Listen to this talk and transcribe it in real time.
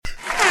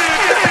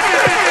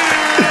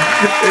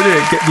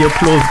Get the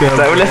applause going.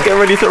 So let's get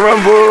ready to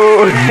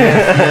rumble.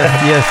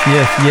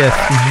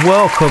 Yes.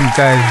 Welcome,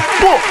 guys.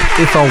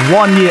 It's our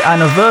 1 year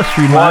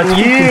anniversary, man. 1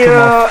 year.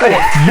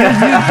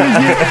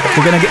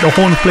 We're gonna get the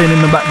horns playing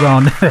in the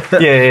background.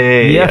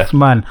 Yes,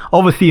 man.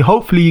 Obviously,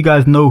 hopefully you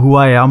guys know who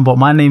I am, but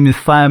my name is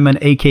Simon,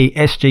 aka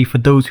SJ, for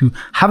those who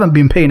haven't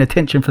been paying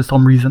attention for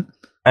some reason.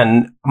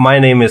 And my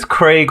name is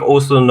Craig,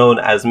 also known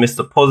as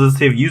Mr.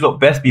 Positive. You lot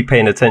best be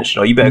paying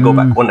attention, or you better go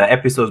back on the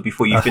episodes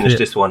before you finish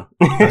this one.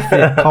 That's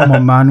it. Come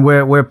on, man.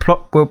 We're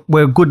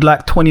good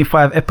like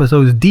 25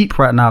 episodes deep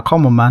right now.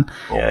 Come on, man.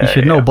 You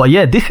should know. But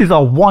yeah, this is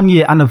our 1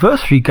 year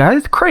anniversary,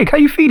 guys. Craig, how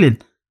you feeling?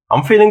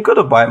 I'm feeling good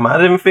about it, man.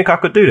 I didn't think I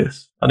could do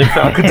this. I didn't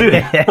think I could do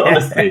it,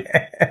 honestly.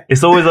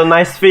 It's always a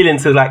nice feeling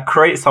to like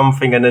create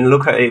something and then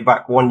look at it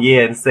back 1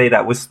 year and say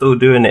that we're still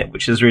doing it,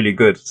 which is really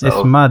good. So,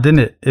 it's mad, isn't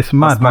it? It's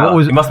mad.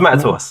 It must matter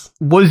to us.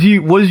 Was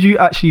you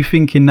actually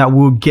thinking that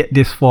we'll get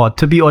this far?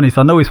 To be honest,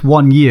 I know it's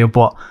 1 year,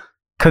 but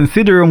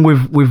considering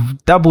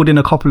we've dabbled in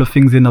a couple of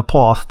things in the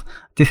past,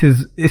 this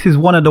is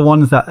one of the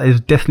ones that has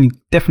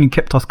definitely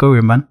kept us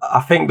going, man. I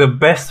think the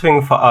best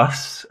thing for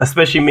us,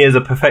 especially me as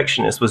a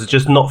perfectionist, was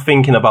just not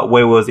thinking about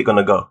where was it going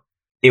to go.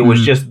 It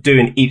was just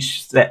doing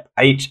each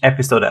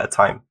episode at a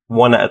time,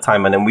 one at a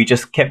time. And then we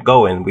just kept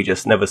going. We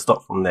just never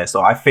stopped from there.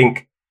 So I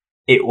think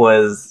it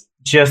was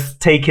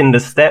just taking the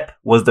step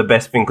was the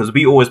best thing, because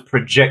we always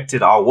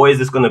projected, what is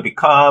this going to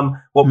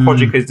become? What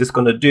project is this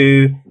going to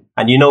do?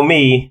 And you know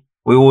me,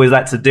 we always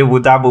like to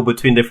dabble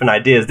between different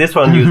ideas. This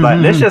one, you was like,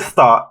 let's just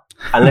start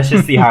and let's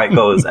just see how it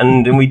goes.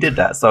 And then we did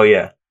that. So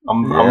yeah,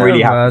 I'm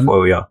really happy for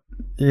where we are.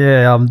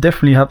 Yeah, I'm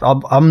definitely happy.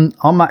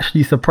 I'm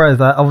actually surprised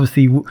that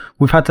obviously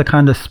we've had to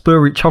kind of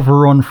spur each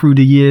other on through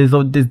the years.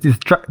 Or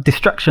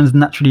distractions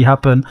naturally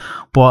happen,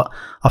 but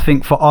I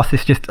think for us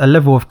it's just a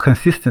level of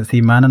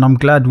consistency, man. And I'm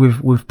glad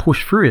we've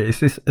pushed through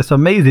it. It's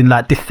amazing.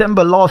 Like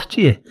December last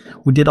year,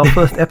 we did our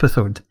first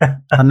episode,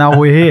 and now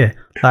we're here.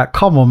 Like,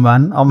 come on,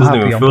 man. I'm happy.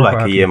 Doesn't even feel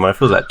like a year, man. It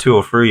feels like 2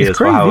 or 3 years. It's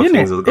crazy, for how isn't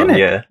things it? have gone.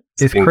 Yeah,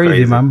 it's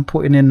crazy, man.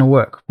 Putting in the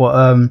work,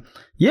 but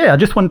yeah, I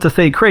just wanted to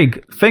say,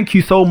 Craig, thank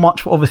you so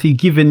much for obviously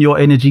giving your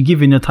energy,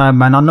 giving your time,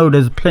 man. I know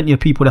there's plenty of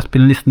people that's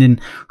been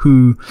listening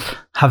who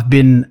have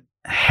been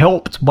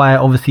helped by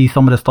obviously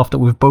some of the stuff that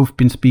we've both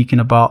been speaking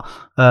about.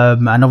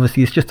 And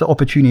obviously it's just an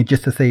opportunity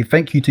just to say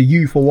thank you to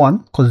you for one,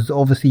 because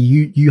obviously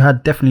you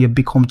had definitely a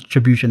big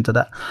contribution to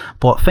that.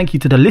 But thank you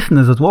to the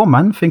listeners as well,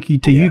 man. Thank you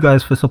to you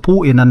guys for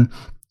supporting and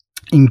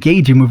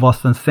engaging with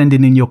us and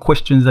sending in your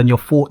questions and your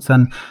thoughts,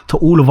 and to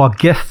all of our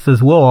guests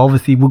as well.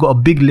 Obviously we've got a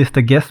big list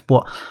of guests,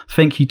 but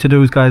thank you to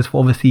those guys for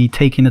obviously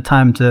taking the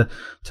time to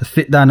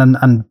sit down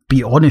and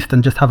be honest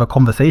and just have a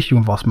conversation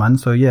with us, man.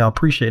 So yeah, I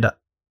appreciate that.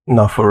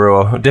 No, for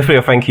real. Definitely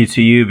a thank you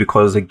to you,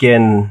 because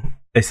again,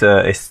 this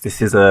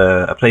is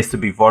a place to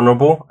be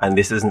vulnerable, and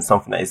this isn't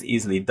something that is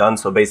easily done.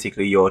 So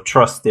basically you're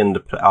trusting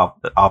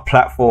our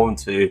platform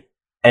to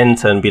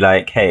enter and be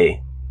like,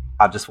 hey,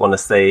 I just want to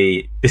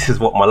say this is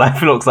what my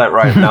life looks like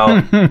right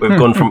now. We've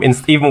gone from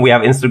even we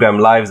have Instagram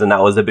lives, and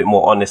that was a bit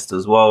more honest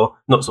as well,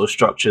 not so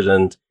structured,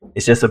 and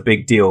it's just a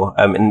big deal.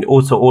 And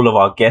also all of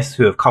our guests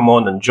who have come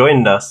on and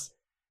joined us,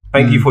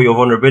 thank you for your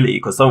vulnerability,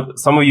 because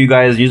some of you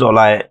guys, you are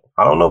like,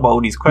 I don't know about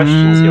all these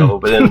questions,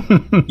 but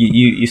then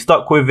you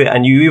stuck with it,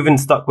 and you even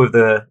stuck with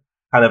the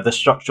kind of the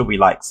structure we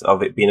liked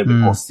of it being a bit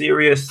more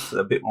serious,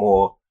 a bit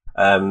more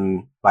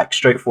like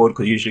straightforward,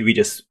 because usually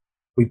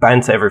we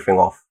banter everything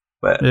off.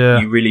 But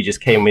you really just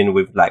came in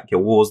with like your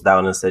walls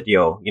down and said,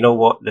 yo, you know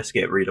what? Let's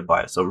get real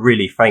about it. So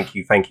really, thank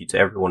you to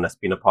everyone that's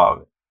been a part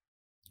of it.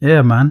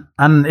 Yeah, man.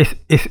 And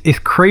it's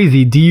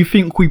crazy. Do you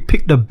think we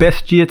picked the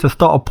best year to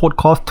start a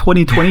podcast?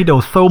 2020, there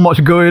was so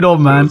much going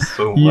on, man.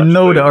 You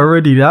know that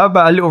already. How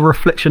about a little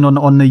reflection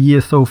on the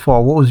year so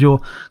far? What was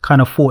your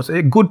kind of thoughts?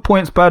 Good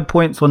points, bad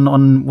points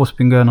on what's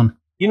been going on?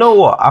 You know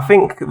what? I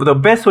think the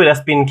best way that's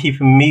been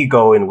keeping me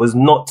going was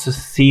not to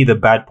see the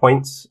bad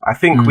points. I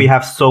think we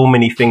have so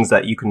many things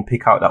that you can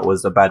pick out that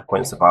was the bad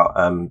points about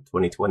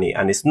 2020.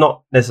 And it's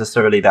not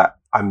necessarily that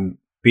I'm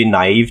being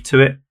naive to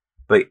it,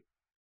 but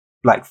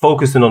like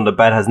focusing on the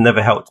bad has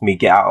never helped me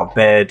get out of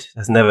bed,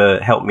 has never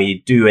helped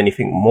me do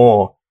anything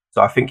more.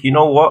 So I think, you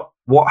know what?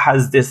 I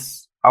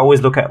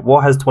always look at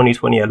what has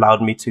 2020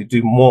 allowed me to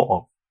do more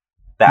of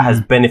that has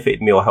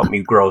benefited me or helped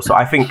me grow. So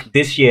I think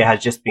this year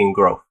has just been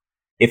growth.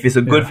 If it's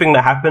a good thing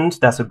that happened,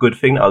 that's a good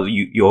thing.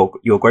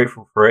 You're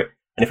grateful for it.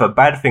 And if a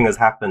bad thing has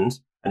happened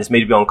and it's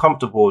made me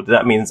uncomfortable,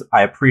 that means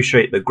I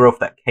appreciate the growth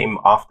that came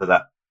after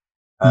that.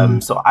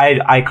 So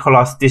I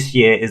class this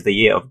year as the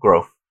year of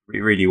growth. It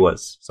really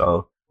was.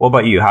 So what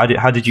about you? How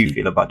did you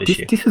feel about this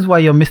year? This is why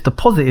you're Mr.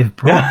 Positive,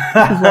 bro.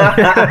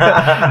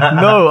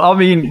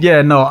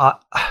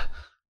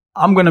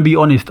 I'm going to be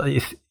honest.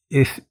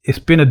 It's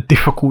been a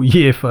difficult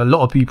year for a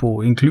lot of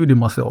people, including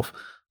myself.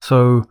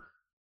 So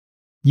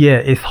yeah,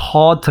 it's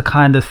hard to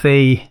kind of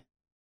say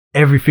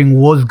everything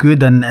was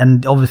good,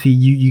 and obviously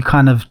you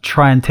kind of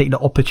try and take the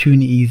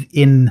opportunities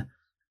in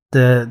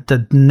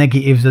the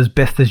negatives as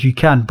best as you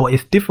can, but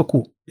it's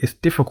difficult.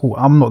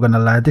 I'm not gonna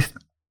lie, this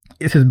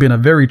has been a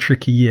very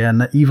tricky year,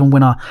 and even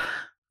when I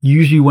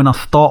usually when I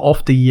start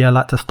off the year, I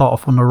like to start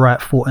off on the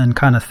right foot and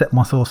kind of set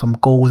myself some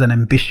goals and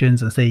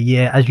ambitions and say,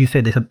 yeah, as you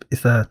said,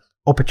 it's a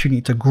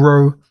opportunity to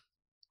grow,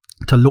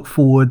 to look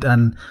forward,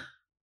 and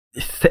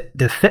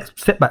there's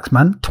setbacks,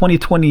 man.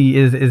 2020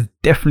 is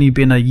definitely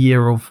been a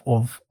year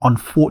of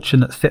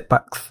unfortunate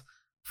setbacks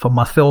for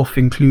myself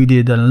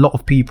included and a lot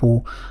of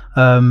people.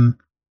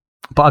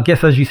 But I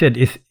guess, as you said,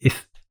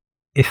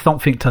 it's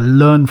something to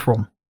learn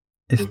from.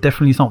 It's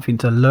definitely something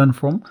to learn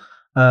from.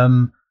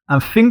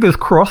 And fingers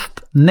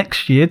crossed,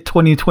 next year,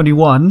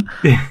 2021,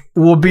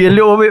 will be a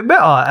little bit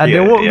better, and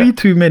there won't be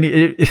too many.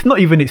 It's not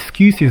even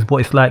excuses, but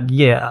it's like,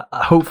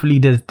 hopefully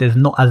there's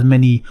not as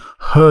many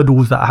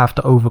hurdles that I have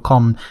to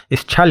overcome.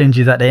 It's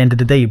challenges at the end of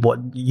the day, but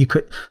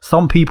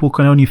some people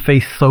can only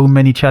face so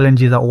many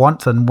challenges at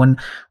once. And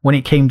when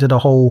it came to the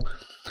whole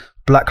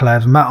Black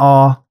Lives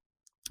Matter,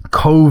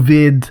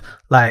 COVID,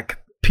 like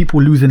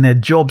people losing their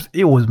jobs,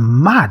 it was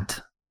mad.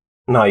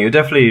 No, you're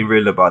definitely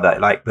real about that.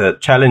 Like, the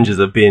challenges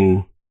have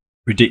been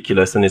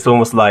ridiculous, and it's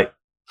almost like,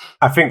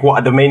 I think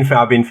what the main thing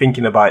I've been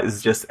thinking about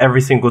is just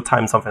every single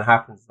time something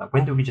happens, like,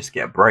 when do we just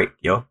get a break,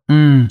 yo?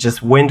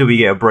 Just when do we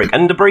get a break?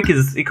 And the break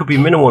it could be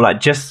minimal,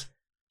 like just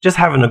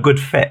having a good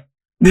fit.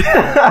 Just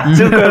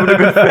having a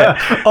good fit.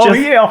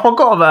 I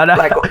forgot about that.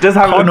 Like, just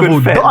having Carnival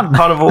a good fit.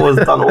 Carnival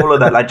has done all of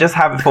that. Like, just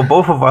having, for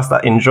both of us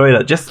that enjoy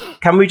that,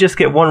 can we just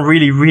get one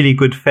really, really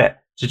good fit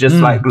to just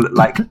like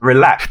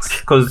relax?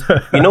 Because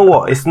you know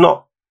what? It's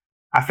not,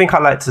 I think I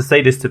like to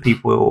say this to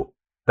people,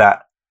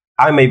 that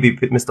I may be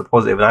Mr.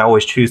 Positive and I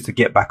always choose to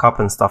get back up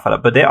and stuff like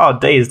that. But there are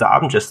days that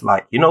I'm just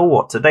like, you know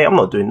what? Today I'm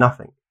not doing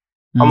nothing.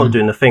 I'm not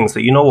doing the thing. So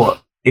you know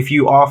what? If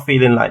you are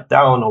feeling like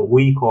down or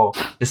weak or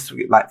just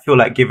like feel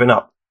like giving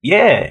up,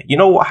 you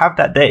know what? Have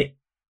that day.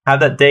 Have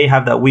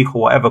that week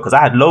or whatever. Because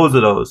I had loads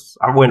of those.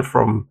 I went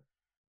from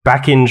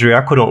back injury.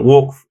 I couldn't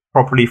walk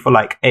properly for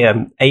like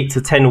 8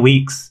 to 10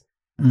 weeks.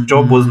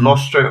 Job was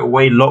lost straight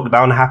away.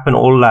 Lockdown happened,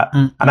 all that.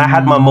 And I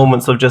had my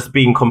moments of just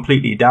being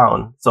completely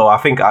down. So I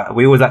think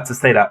we always like to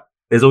say that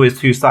there's always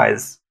two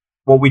sides.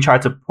 What we try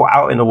to put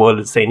out in the world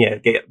is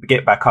saying,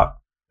 get back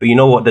up. But you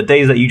know what? The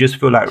days that you just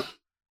feel like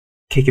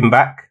kicking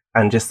back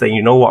and just saying,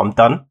 you know what, I'm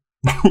done.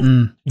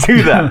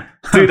 Do that.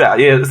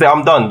 Yeah, say,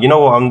 I'm done. You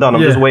know what, I'm done.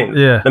 I'm just waiting.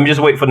 Let me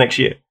just wait for next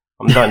year.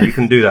 I'm done. You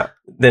can do that.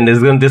 Then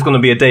there's going to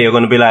be a day you're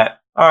going to be like,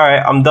 all right,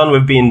 I'm done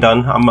with being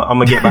done. I'm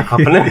going to get back up.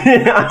 And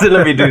then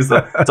let me do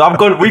so.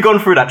 So we've gone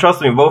through that.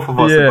 Trust me. Both of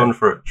us have gone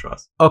through it.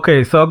 Trust.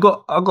 Okay. So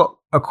I got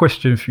a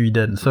question for you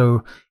then.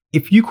 So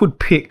if you could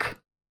pick,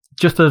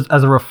 just as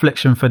a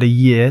reflection for the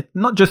year,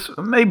 not just,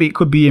 maybe it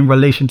could be in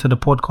relation to the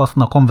podcast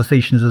and our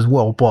conversations as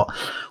well, but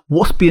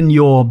what's been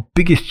your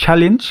biggest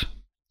challenge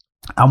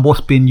and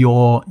what's been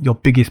your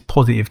biggest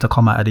positive to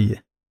come out of the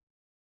year?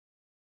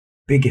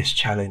 Biggest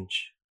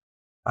challenge?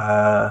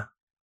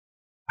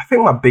 I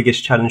think my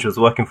biggest challenge was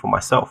working for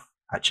myself,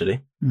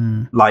 actually.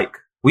 Like,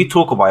 we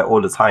talk about it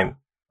all the time.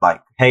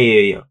 Like,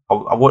 hey,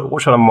 what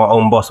when I'm my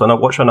own boss,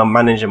 what when I'm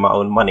managing my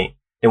own money.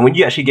 And when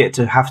you actually get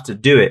to have to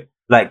do it,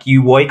 like,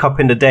 you wake up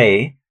in the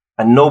day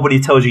and nobody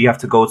tells you have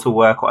to go to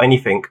work or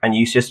anything, and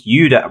it's just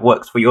you that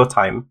works for your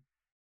time,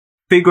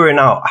 figuring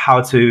out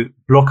how to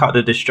block out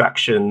the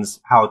distractions,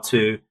 how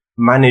to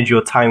manage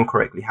your time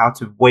correctly, how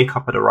to wake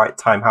up at the right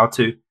time, how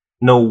to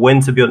know when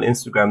to be on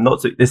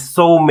Instagram, there's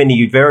so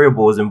many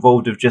variables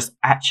involved of just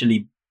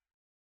actually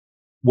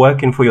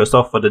working for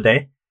yourself for the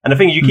day. And the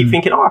thing is, you keep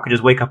thinking, I could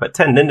just wake up at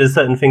 10. Then there's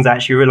certain things I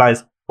actually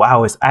realize,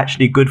 wow, it's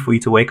actually good for you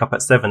to wake up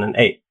at 7 and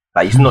 8.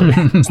 Like,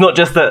 it's not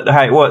just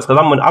how it works, because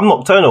I'm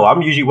nocturnal.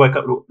 I'm usually work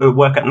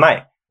at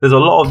night. There's a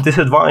lot of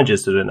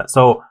disadvantages to doing that.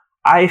 So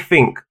I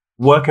think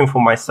working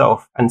for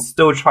myself and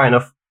still trying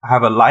to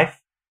have a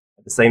life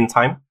at the same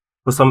time.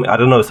 For I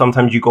don't know,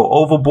 sometimes you go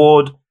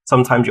overboard.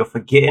 Sometimes you're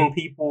forgetting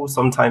people.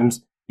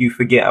 Sometimes you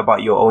forget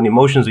about your own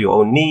emotions or your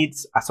own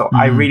needs. So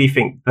I really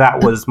think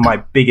that was my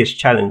biggest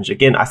challenge.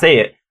 Again, I say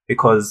it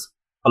because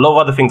a lot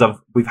of other things I've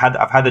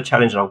had a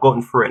challenge and I've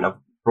gotten through it and I've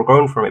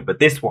grown from it. But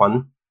this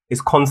one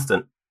is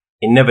constant.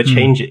 It never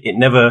changes. It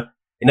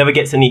never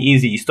gets any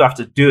easier. You still have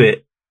to do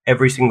it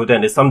every single day.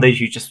 And there's some days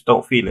you just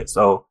don't feel it.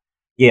 So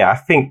yeah, I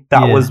think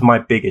that was my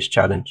biggest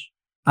challenge.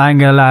 I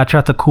ain't gonna lie, I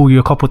tried to call you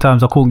a couple of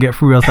times. I couldn't get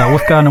through. I was like,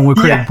 what's going on with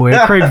Craig, boy?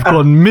 Craig's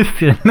gone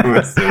missing.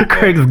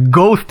 Craig's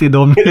ghosted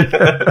on me.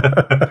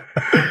 That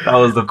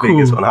was the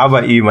biggest one. How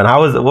about you, man?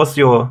 What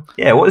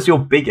is your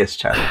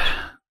biggest challenge?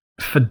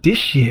 For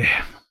this year?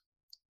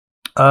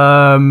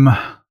 I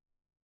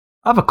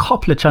have a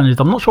couple of challenges.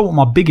 I'm not sure what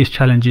my biggest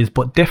challenge is,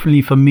 but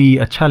definitely for me,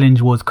 a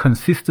challenge was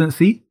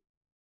consistency.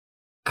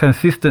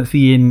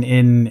 Consistency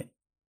in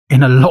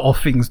a lot of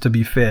things, to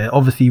be fair.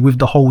 Obviously, with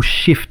the whole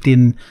shift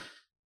in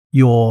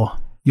your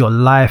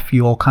life,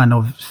 your kind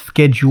of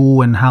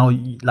schedule, and how,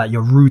 like,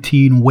 your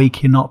routine,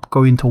 waking up,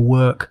 going to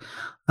work,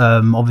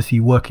 obviously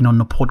working on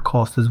the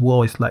podcast as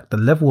well. It's like the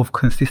level of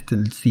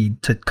consistency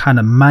to kind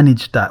of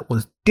manage that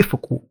was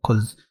difficult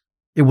because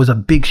it was a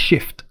big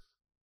shift.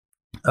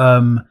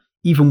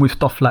 even with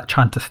stuff like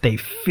trying to stay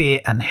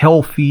fit and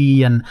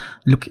healthy and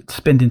look at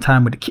spending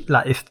time with the kid,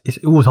 like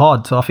it was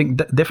hard. So I think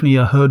definitely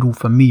a hurdle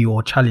for me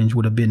or challenge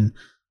would have been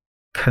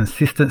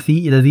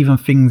consistency. There's even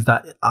things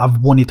that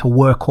I've wanted to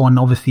work on.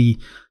 Obviously,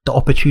 the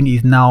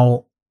opportunities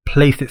now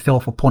placed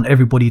itself upon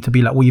everybody to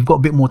be like, well, you've got a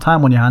bit more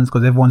time on your hands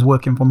because everyone's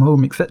working from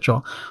home,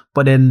 etc.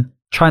 But then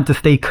trying to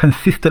stay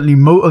consistently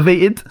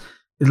motivated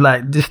is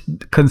like, just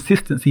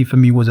consistency for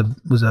me was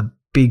a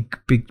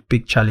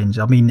big challenge.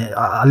 I mean,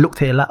 I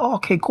looked at it like, oh,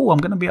 okay, cool, I'm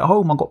gonna be at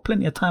home, I've got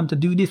plenty of time to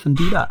do this and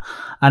do that,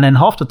 and then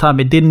half the time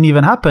it didn't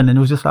even happen, and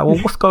it was just like, well,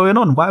 what's going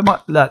on? Why am I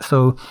like?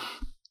 So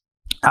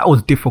that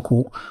was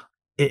difficult.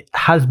 It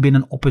has been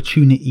an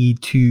opportunity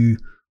to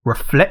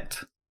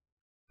reflect,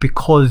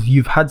 because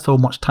you've had so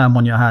much time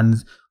on your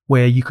hands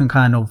where you can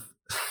kind of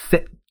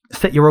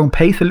set your own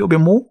pace a little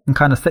bit more and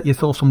kind of set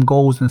yourself some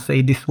goals and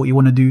say, this is what you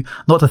want to do.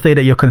 Not to say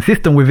that you're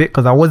consistent with it,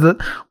 because I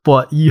wasn't,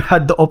 but you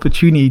had the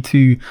opportunity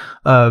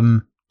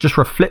to just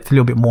reflect a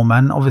little bit more,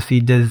 man.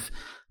 Obviously there's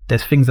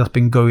things that's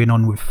been going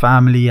on with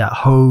family at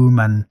home,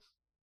 and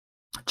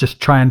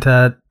just trying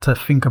to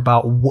think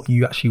about what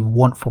you actually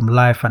want from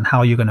life and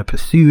how you're going to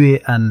pursue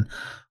it, and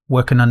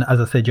working on, as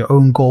I said, your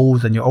own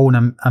goals and your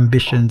own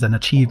ambitions and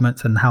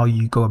achievements and how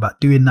you go about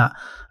doing that.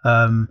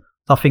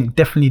 I think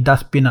definitely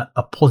that's been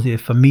a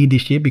positive for me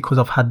this year, because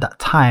I've had that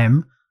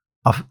time.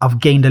 I've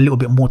gained a little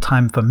bit more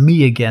time for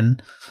me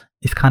again.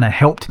 It's kind of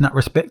helped in that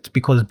respect,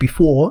 because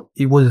before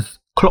it was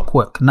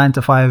clockwork, 9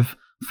 to 5,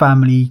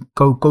 family,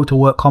 go to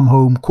work, come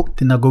home, cook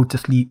dinner, go to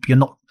sleep. You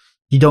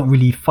don't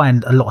really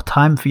find a lot of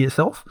time for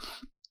yourself.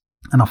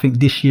 And I think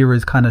this year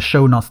has kind of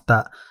shown us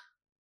that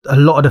a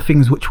lot of the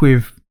things which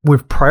we've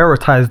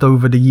prioritized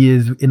over the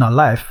years in our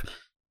life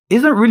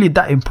isn't really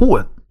that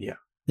important. Yeah.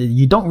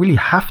 You don't really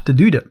have to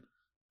do them.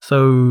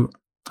 So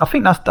I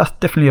think that's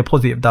definitely a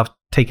positive that I've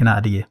taken out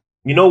of the year.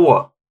 You know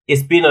what?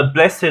 It's been a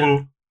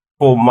blessing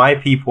for my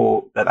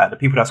people, that the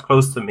people that's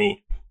close to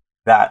me,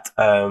 that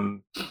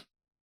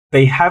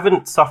they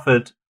haven't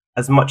suffered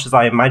as much as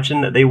I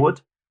imagined that they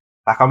would.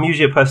 Like, I'm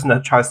usually a person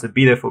that tries to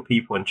be there for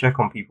people and check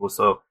on people.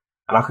 So,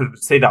 and I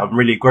could say that I'm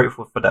really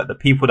grateful for that. The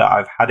people that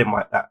I've had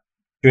that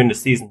during the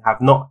season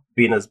have not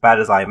been as bad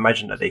as I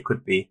imagined that they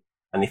could be.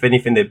 And if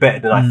anything, they're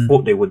better than I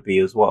thought they would be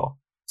as well.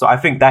 So I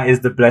think that is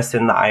the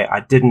blessing that I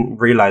didn't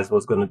realize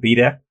was going to be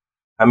there.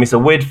 It's a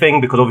weird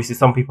thing, because obviously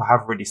some people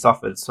have really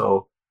suffered.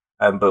 So,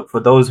 but for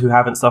those who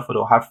haven't suffered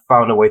or have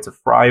found a way to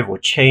thrive or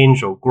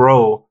change or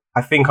grow,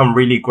 I think I'm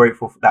really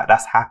grateful for that.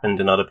 That's happened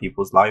in other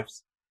people's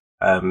lives,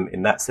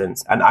 in that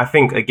sense. And I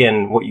think,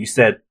 again, what you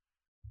said,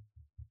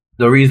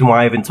 the reason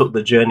why I even took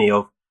the journey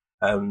of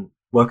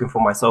working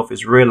for myself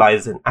is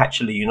realizing,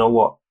 actually, you know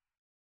what?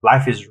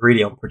 Life is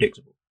really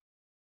unpredictable.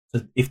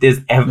 So if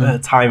there's ever a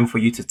time for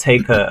you to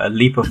take a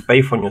leap of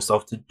faith on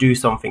yourself to do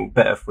something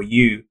better for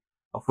you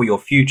or for your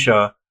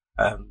future,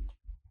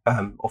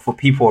 or for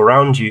people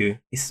around you,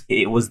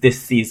 it was this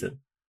season.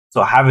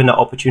 So having the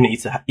opportunity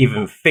to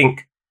even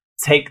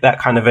take that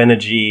kind of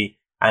energy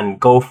and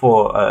go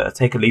for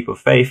take a leap of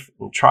faith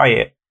and try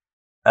it,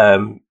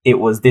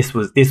 this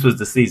was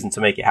the season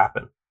to make it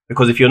happen.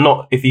 Because if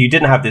you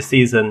didn't have this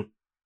season,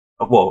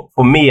 well,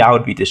 for me, I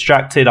would be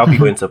distracted. I'll be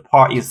going to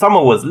parties.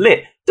 Summer was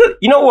lit.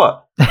 You know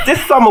what?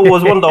 This summer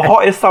was one of the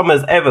hottest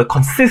summers ever,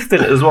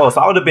 consistent as well.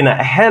 So I would have been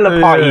at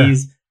hella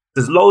parties. Yeah.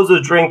 There's loads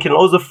of drinking,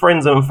 loads of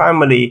friends and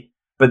family.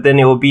 But then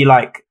it would be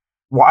like,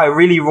 what I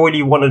really,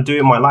 really want to do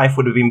in my life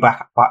would have been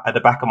back at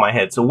the back of my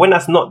head. So when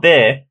that's not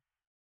there,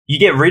 you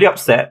get really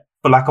upset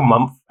for like a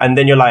month. And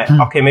then you're like,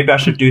 okay, maybe I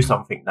should do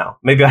something now.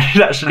 Maybe I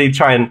should actually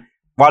try and,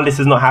 while this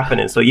is not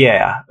happening. So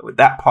yeah,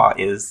 that part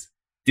is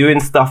doing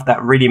stuff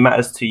that really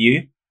matters to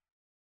you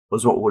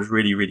was what was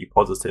really, really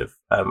positive.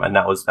 And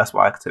that's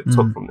what I took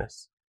from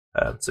this.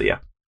 So yeah.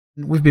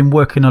 We've been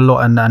working a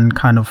lot and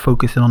kind of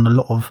focusing on a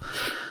lot of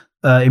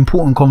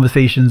important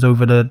conversations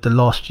over the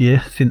last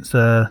year since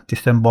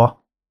December.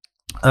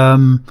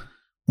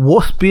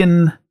 What's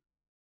been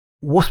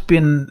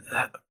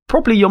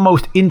probably your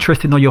most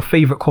interesting or your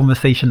favorite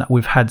conversation that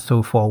we've had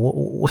so far?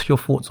 What's your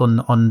thoughts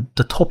on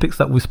the topics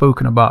that we've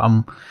spoken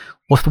about?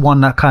 What's the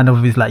one that kind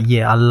of is like,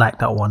 yeah, I like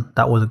that one.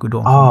 That was a good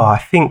one. Oh, I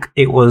think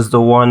it was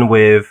the one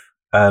with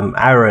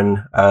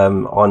Aaron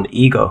on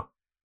ego.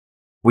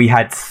 We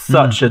had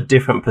such a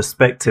different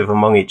perspective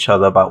among each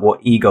other about what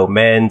ego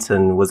meant,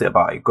 and was it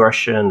about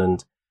aggression,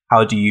 and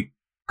how do you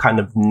kind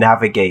of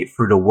navigate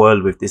through the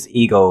world with this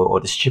ego or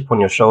this chip on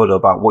your shoulder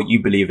about what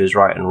you believe is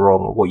right and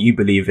wrong, or what you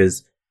believe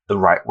is the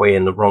right way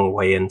and the wrong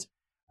way, and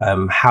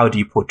how do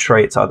you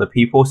portray it to other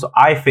people. So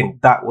I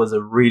think that was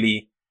a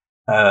really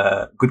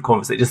good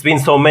conversation. There's been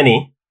so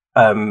many,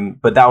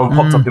 but that one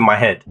popped up in my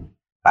head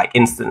like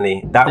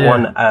instantly. That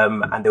one,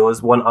 and there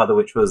was one other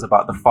which was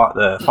about the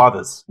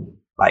fathers,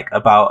 like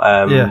about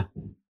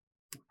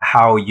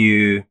how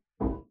you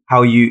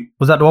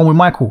was that the one with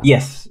Michael?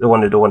 Yes, the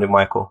one with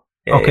Michael.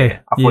 Yeah, okay, yeah.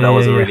 I thought that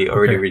was a really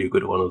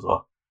good one as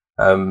well.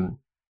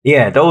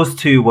 Those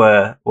two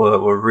were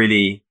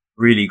really,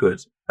 really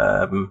good.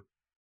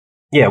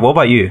 Yeah, what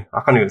about you?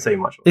 I can't even say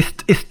much.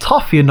 It's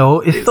tough, you know.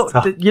 It's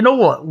tough. You know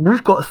what?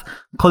 We've got,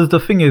 because the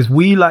thing is,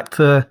 we like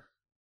to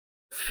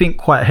think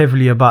quite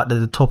heavily about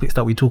the topics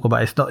that we talk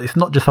about. It's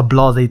not just a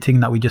blasé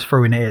thing that we just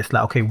throw in the air. It's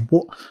like, okay,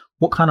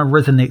 what kind of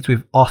resonates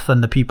with us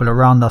and the people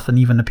around us and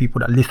even the people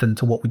that listen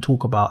to what we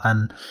talk about?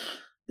 And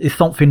it's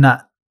something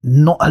that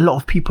not a lot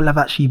of people have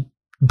actually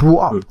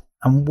brought up.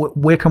 And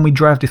where can we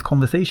drive this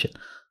conversation?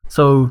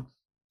 So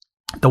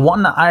the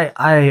one that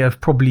I have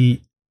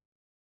probably,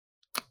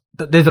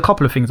 there's a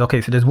couple of things.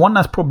 Okay, so there's one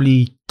that's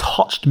probably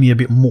touched me a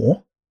bit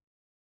more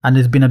and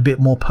has been a bit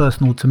more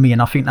personal to me.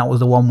 And I think that was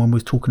the one when we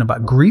was talking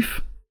about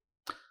grief.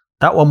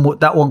 That one,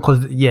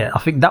 because I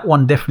think that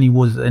one definitely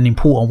was an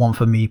important one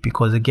for me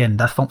because, again,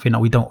 that's something that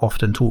we don't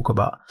often talk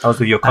about. That was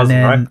with your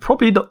cousin, right?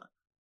 Probably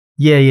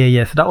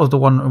yeah. So that was the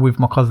one with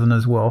my cousin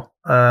as well.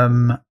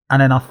 And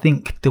then I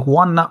think the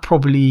one that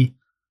probably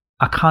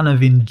I kind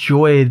of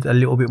enjoyed a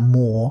little bit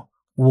more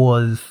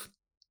was,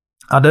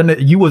 I don't know,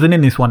 you wasn't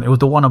in this one. It was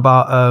the one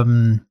about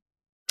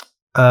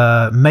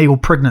male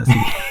pregnancy.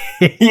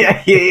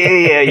 yeah.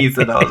 You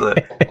said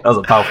that was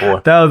a powerful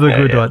one. That was a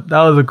good one.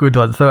 That was a good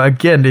one. So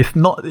again, it's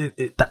not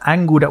the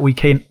angle that we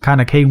came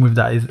with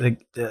that is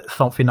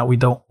something that we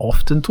don't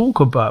often talk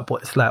about.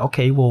 But it's like,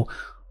 okay, well,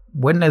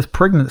 when there's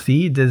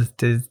pregnancy, there's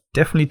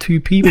definitely two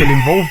people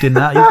involved in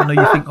that. Even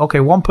though you think, okay,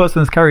 one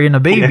person's carrying a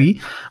baby,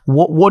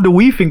 what do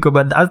we think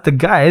about as the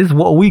guys?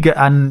 What we get?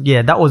 And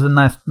yeah, that was a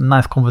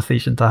nice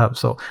conversation to have.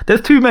 So there's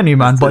too many,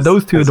 man, but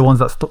those two are the ones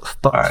that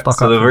stuck out.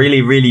 So the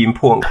really, really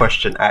important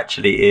question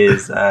actually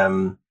is,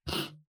 and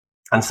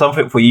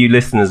something for you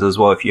listeners as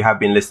well, if you have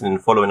been listening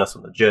and following us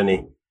on the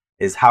journey,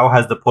 is how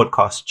has the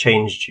podcast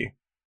changed you?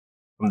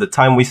 From the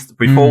time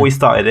before we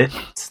started it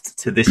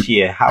to this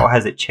year, how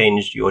has it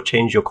changed you or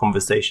changed your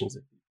conversations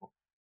with people?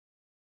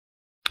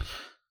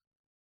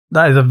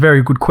 That is a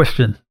very good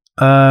question.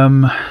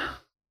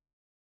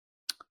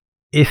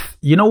 If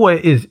you know what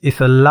it is, it's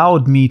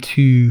allowed me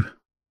to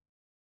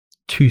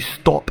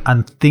stop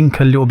and think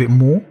a little bit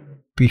more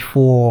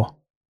before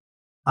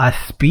I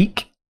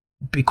speak,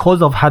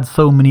 because I've had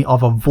so many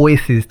other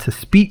voices to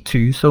speak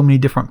to, so many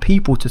different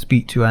people to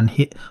speak to, and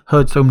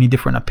heard so many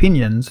different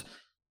opinions.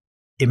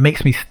 It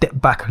makes me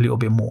step back a little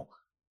bit more.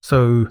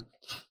 So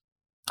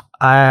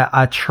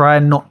I try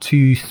not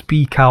to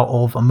speak out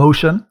of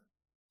emotion.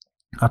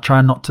 I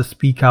try not to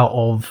speak out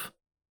of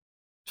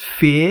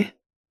fear.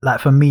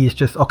 Like for me, it's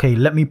just, okay,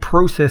 let me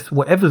process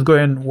whatever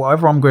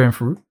I'm going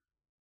through,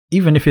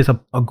 even if it's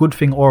a good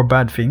thing or a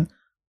bad thing.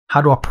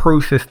 How do I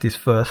process this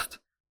first?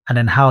 And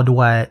then how do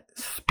I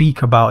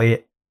speak about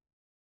it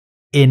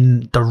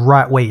in the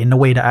right way, in the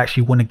way that I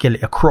actually want to get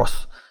it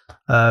across?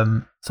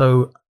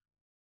 So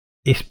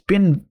it's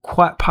been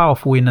quite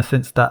powerful in the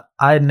sense that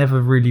I never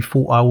really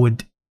thought I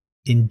would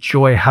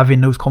enjoy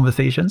having those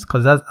conversations.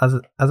 Because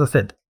as I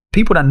said,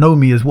 people that know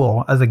me as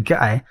well, as a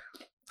guy,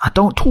 I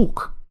don't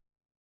talk.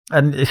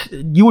 And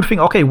you would think,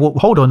 okay, well,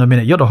 hold on a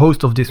minute. You're the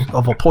host of a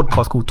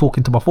podcast called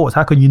Talking to My Thoughts.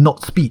 How can you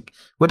not speak?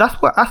 Well, that's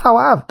how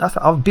I have.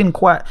 I've been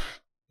quite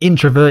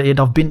introverted.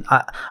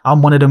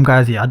 I'm one of them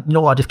guys here.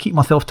 I just keep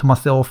myself to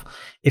myself.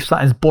 If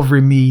something's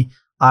bothering me,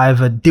 I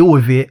either deal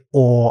with it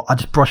or I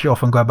just brush it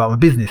off and go about my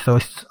business. So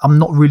I'm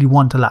not really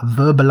one to like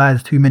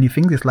verbalize too many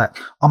things. It's like,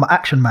 I'm an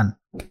action man.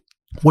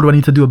 What do I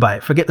need to do about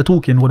it? Forget the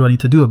talking. What do I need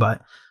to do about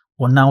it?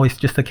 Well, now it's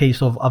just a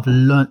case of I've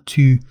learned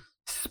to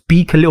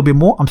speak a little bit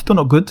more. I'm still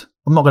not good.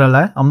 I'm not going to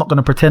lie. I'm not going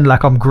to pretend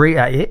like I'm great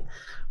at it,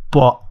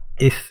 but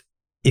it's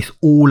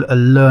all a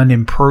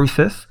learning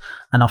process.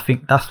 And I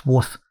think that's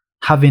what's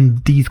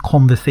having these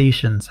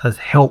conversations has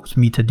helped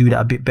me to do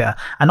that a bit better.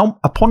 And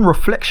upon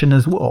reflection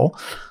as well,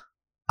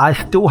 I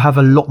still have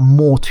a lot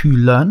more to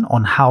learn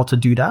on how to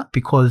do that,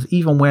 because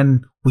even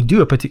when we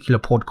do a particular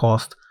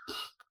podcast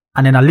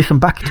and then I listen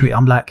back to it,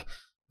 I'm like,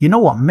 you know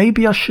what,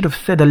 maybe I should have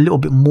said a little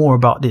bit more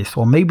about this,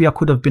 or maybe I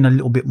could have been a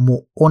little bit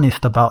more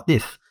honest about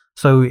this.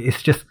 So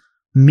it's just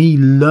me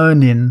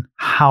learning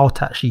how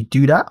to actually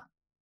do that.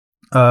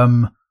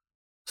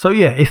 So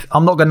yeah,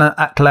 I'm not going to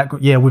act like,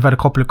 we've had a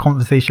couple of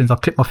conversations,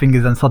 I've clicked my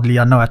fingers and suddenly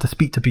I know how to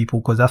speak to people,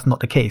 because that's not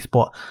the case.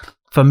 But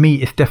for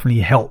me, it's definitely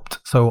helped.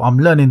 So I'm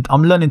learning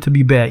to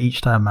be better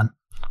each time, man.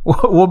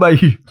 What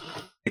about you?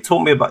 It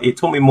taught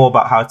me more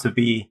about how to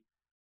be,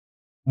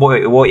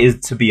 what it is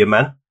to be a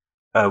man,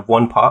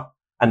 one part.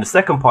 And the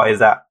second part is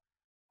that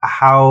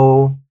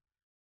how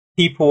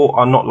people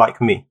are not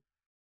like me.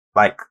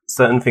 Like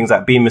certain things,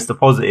 like being Mr.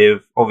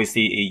 Positive,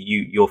 obviously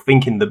you're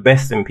thinking the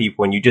best in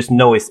people and you just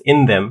know it's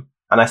in them.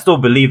 And I still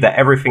believe that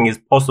everything is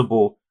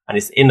possible and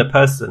it's in a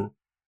person.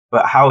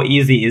 But how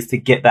easy it is to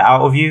get that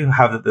out of you,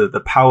 have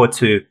the power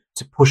to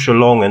push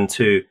along and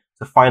to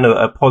find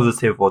a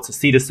positive or to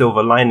see the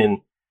silver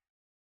lining,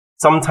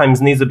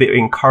 sometimes needs a bit of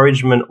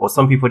encouragement, or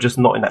some people are just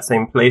not in that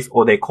same place,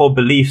 or their core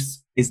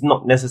beliefs is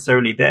not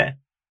necessarily there.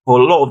 For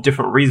a lot of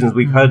different reasons,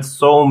 we've heard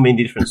so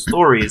many different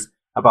stories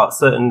about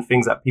certain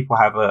things that people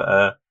have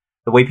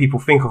the way people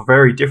think are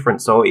very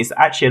different. So it's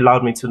actually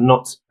allowed me to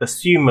not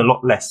assume a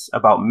lot less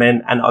about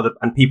men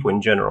and people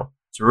in general,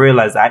 to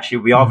realize that actually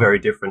we are very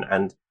different,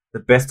 and the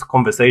best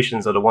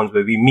conversations are the ones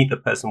where we meet the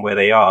person where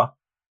they are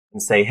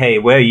and say, hey,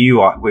 where are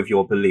you at with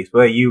your beliefs?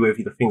 Where are you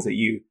with the things that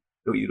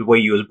the way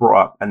you was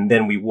brought up? And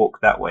then we walk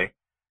that way.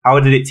 How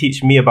did it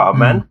teach me about a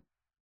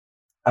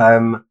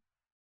man?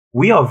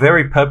 We are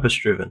very purpose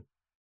driven.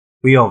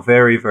 We are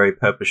very, very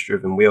purpose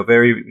driven. We are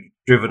very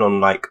driven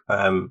on like,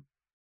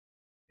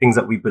 things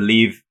that we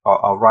believe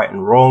are right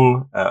and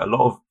wrong. A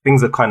lot of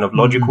things are kind of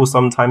logical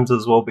sometimes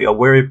as well, but are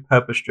very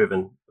purpose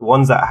driven. The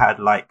ones that had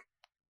like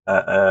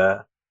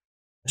a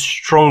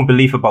strong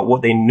belief about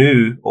what they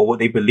knew or what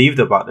they believed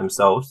about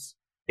themselves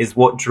is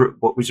what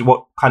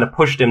kind of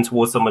pushed them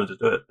towards some of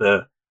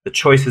the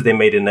choices they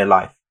made in their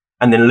life.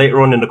 And then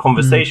later on in the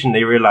conversation,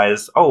 they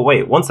realize, oh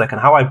wait, 1 second,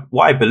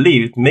 what I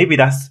believed,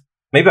 maybe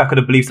I could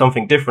have believed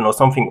something different or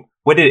something.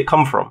 Where did it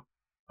come from?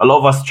 A lot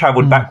of us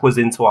traveled backwards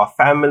into our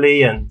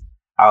family and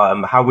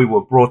how we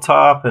were brought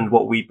up and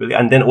what we believe.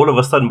 And then all of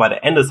a sudden, by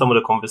the end of some of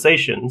the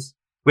conversations,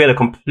 we had a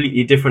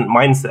completely different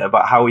mindset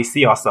about how we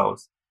see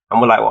ourselves.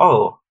 And we're like,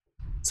 oh,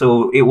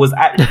 so it was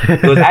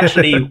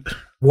actually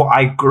what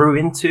I grew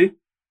into.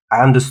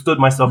 I understood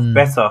myself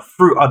better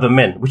through other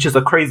men, which is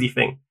a crazy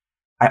thing.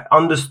 I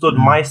understood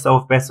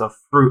myself better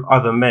through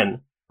other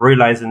men,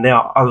 realizing there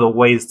are other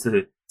ways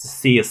to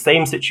see a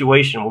same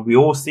situation where we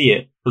all see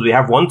it. Because we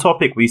have one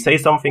topic, we say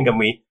something and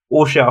we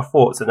all share our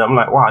thoughts. And I'm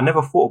like, wow, I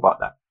never thought about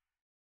that.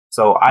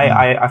 So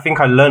I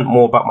think I learned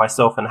more about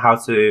myself and how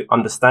to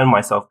understand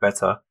myself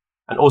better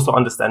and also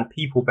understand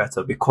people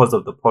better because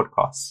of the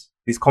podcast.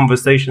 These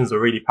conversations are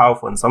really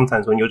powerful. And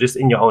sometimes when you're just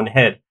in your own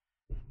head,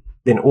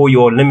 then all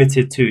you're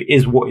limited to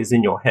is what is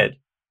in your head.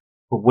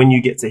 But when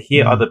you get to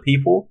hear other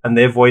people and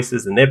their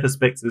voices and their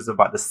perspectives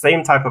about the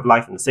same type of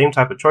life and the same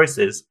type of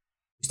choices,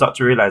 you start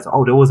to realize,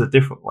 oh, there was a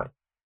different way,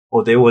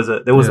 or there was a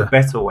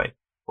better way,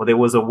 or there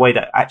was a way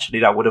that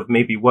would have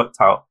maybe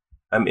worked out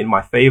in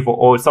my favor,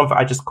 or something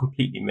I just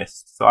completely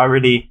missed. So I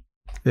really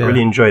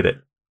enjoyed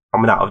it,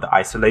 coming out of the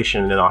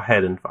isolation in our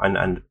head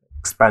and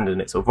expanding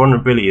it. So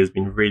vulnerability has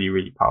been really,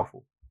 really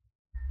powerful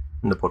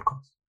in the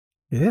podcast.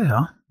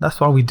 Yeah, that's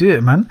why we do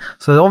it, man.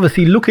 So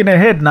obviously, looking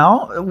ahead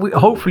now,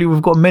 hopefully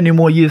we've got many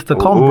more years to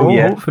come, bro.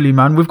 Yeah. Hopefully,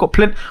 man, we've got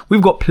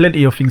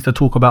plenty of things to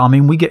talk about. I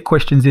mean, we get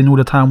questions in all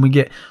the time. We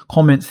get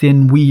comments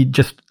in. We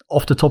just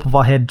off the top of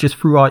our head, just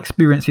through our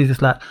experiences,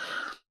 it's like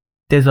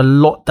there's a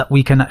lot that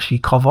we can actually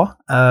cover.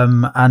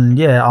 And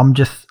yeah, I'm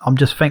just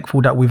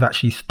thankful that we've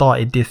actually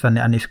started this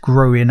and it's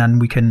growing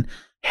and we can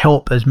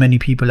help as many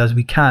people as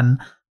we can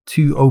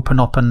to open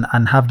up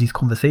and have these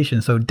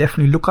conversations. So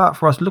definitely look out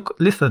for us.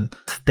 Listen,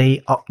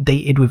 stay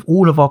updated with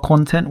all of our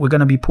content. We're going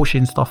to be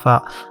pushing stuff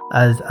out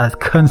as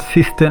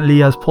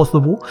consistently as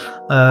possible.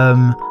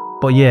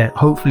 But yeah,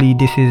 hopefully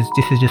this is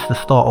just the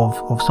start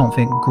of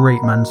something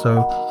great, man.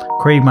 So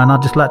Craig, man,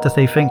 I'd just like to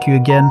say thank you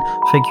again.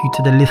 Thank you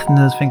to the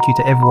listeners. Thank you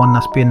to everyone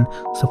that's been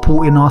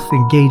supporting us,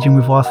 engaging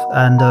with us.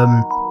 And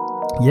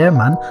yeah,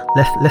 man,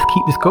 let's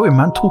keep this going,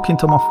 man. Talking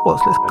to my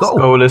thoughts.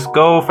 Let's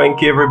go.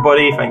 Thank you,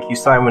 everybody. Thank you,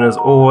 Simon, as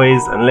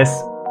always. And let's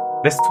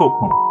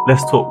talk more.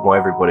 Let's talk more,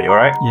 everybody. All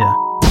right? Yeah.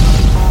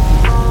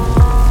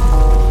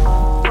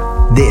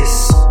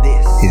 This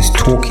is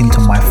Talking to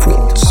My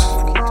Thoughts.